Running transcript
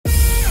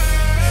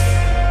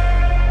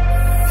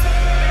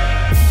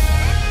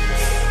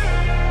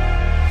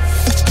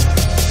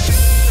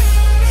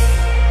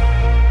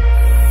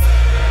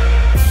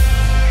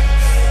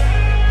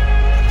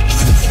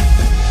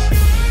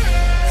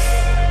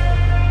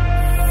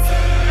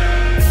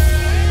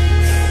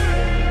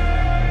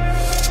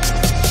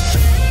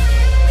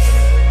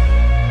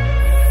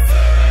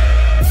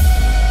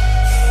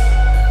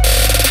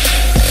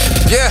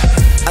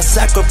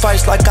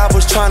sacrificed like I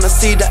was trying to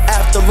see the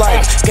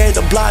afterlife. Gave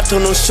the block to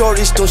them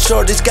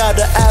shorties got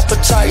an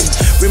appetite.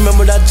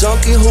 Remember that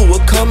junkie who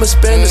would come and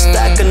spend a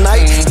stack a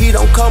night? He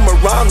don't come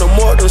around no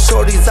more, them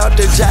shorties out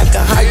there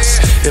jacking heights.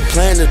 The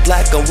plan is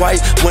black and white,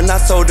 when I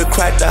sold the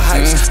crack the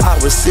heights. I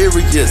was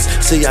serious,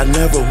 see I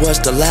never was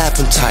the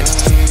laughing type.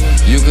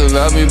 You can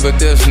love me but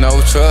there's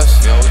no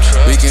trust.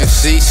 We can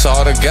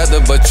seesaw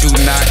together but you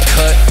not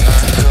cut.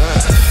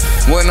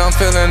 When I'm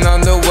feeling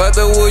under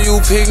weather, will you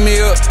pick me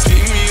up?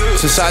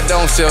 Since I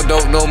don't sell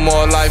dope no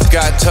more, life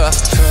got tough.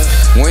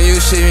 When you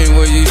see me,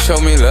 will you show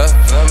me love?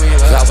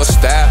 Cause I was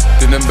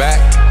stabbed in the back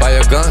by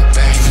a gun.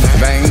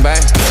 Bang,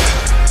 bang.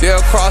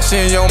 They'll cross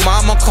in your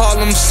mama, call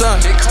them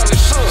son.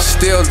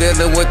 Still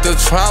dealing with the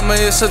trauma,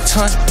 it's a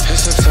ton.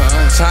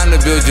 Time to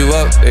build you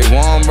up, they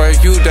won't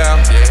break you down.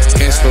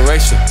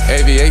 Inspiration,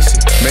 aviation,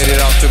 made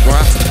it off the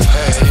ground.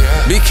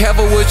 Be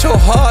careful with your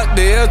heart,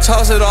 they'll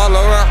toss it all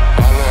around.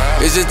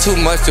 Is it too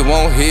much, it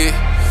won't hit?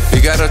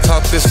 You gotta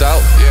talk this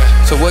out.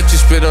 So what you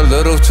spit a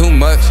little too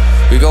much,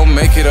 we gon'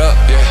 make it up.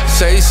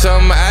 Say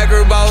something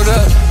accurate about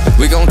us,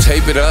 we gon'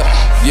 tape it up.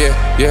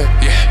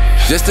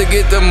 Just to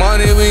get the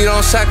money, we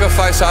don't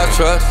sacrifice our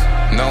trust.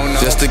 No.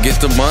 Just to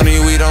get the money,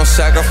 we don't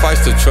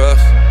sacrifice the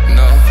trust.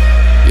 No.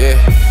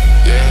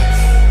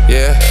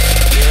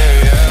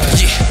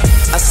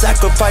 I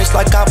sacrificed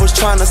like I was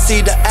trying to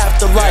see the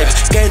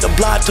afterlife. Gave the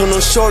block to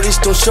them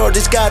shorties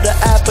got an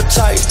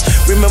appetite.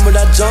 Remember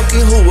that junkie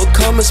who would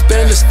come and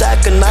spend a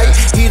stack a night?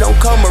 He don't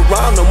come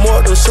around no more,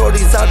 them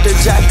shorties out there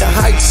jacking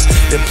heights.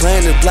 The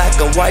plan is black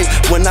and white,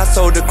 when I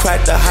sold the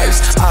crack the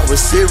heights. I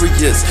was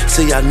serious,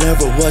 see I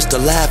never was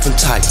the laughing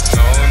type.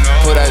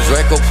 Put that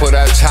Draco, put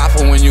that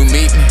chopper when you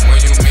meet me.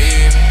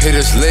 Hit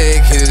his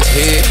leg, hit his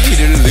head, he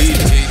didn't leave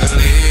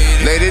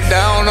it. Laid it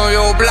down on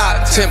your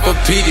block,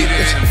 Tempur-Pedic.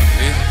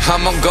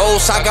 I'm a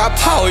ghost, I got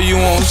power, you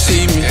won't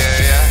see me.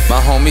 My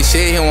homie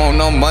said he want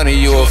no money,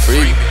 you a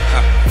freak.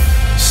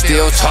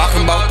 Still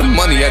talking about the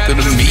money after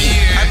the meeting.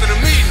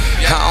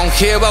 I don't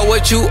care about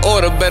what you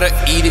order, better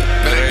eat it.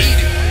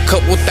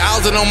 Couple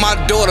thousand on my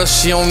daughter,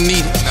 she don't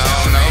need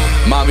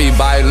it. Mommy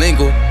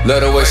bilingual,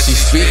 love the way she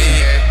speaking.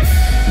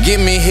 Give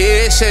me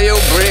head, share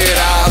your bread,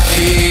 I'll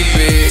keep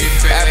it.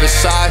 Average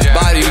size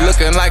body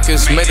looking like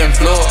it's made in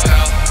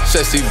Florida.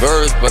 Sexy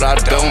birds, but I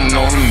don't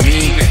know the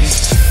meaning.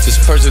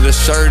 Just purchase the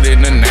shirt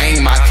and the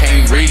name, I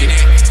can't read it.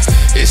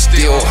 It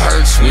still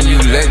hurts when you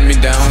let me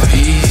down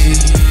easy.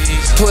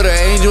 Put an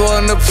angel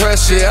under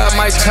pressure, I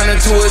might turn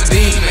into a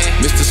demon.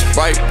 Mr.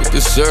 Sprite with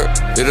the syrup,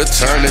 it'll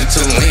turn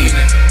into lean.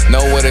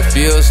 Know what it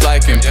feels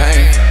like in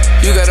pain.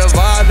 You got a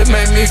vibe that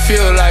make me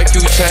feel like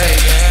you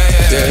changed.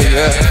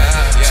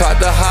 Tried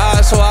to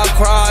hide so I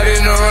cried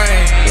in the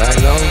rain.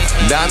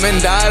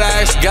 Diamond died,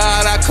 I asked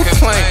God, I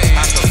complain.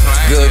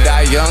 Good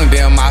die young,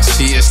 damn I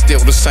see it still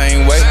the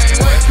same way.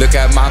 Look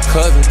at my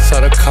cousin,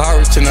 saw the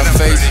courage in her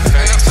face.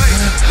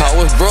 I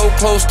was broke,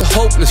 close to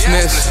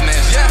hopelessness.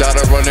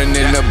 Started running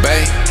in the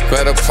bank,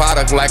 better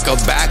product like a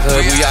back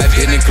hood, we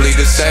identically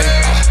the same.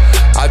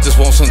 I just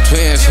want some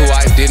twins who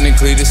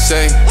identically the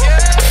same.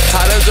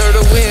 I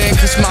deserve to win,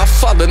 cause my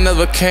father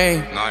never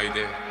came. No, he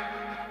did.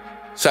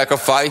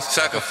 Sacrifice.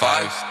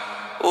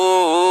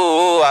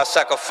 Ooh, I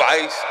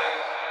sacrifice.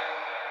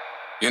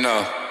 You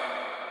know.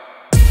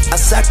 I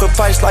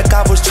sacrificed like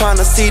I was trying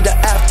to see the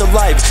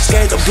afterlife.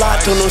 Gave the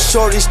block to them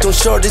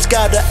shorties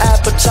got an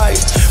appetite.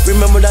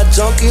 Remember that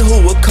junkie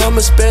who would come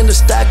and spend a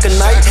stack a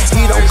night?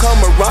 He don't come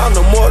around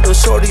no more, them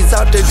shorties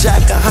out there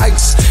jacking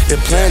heights. The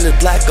plan is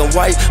black and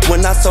white,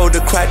 when I sold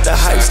the crack the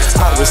heights.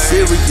 I was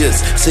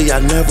serious, see I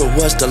never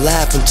was the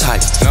laughing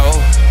type.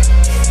 No.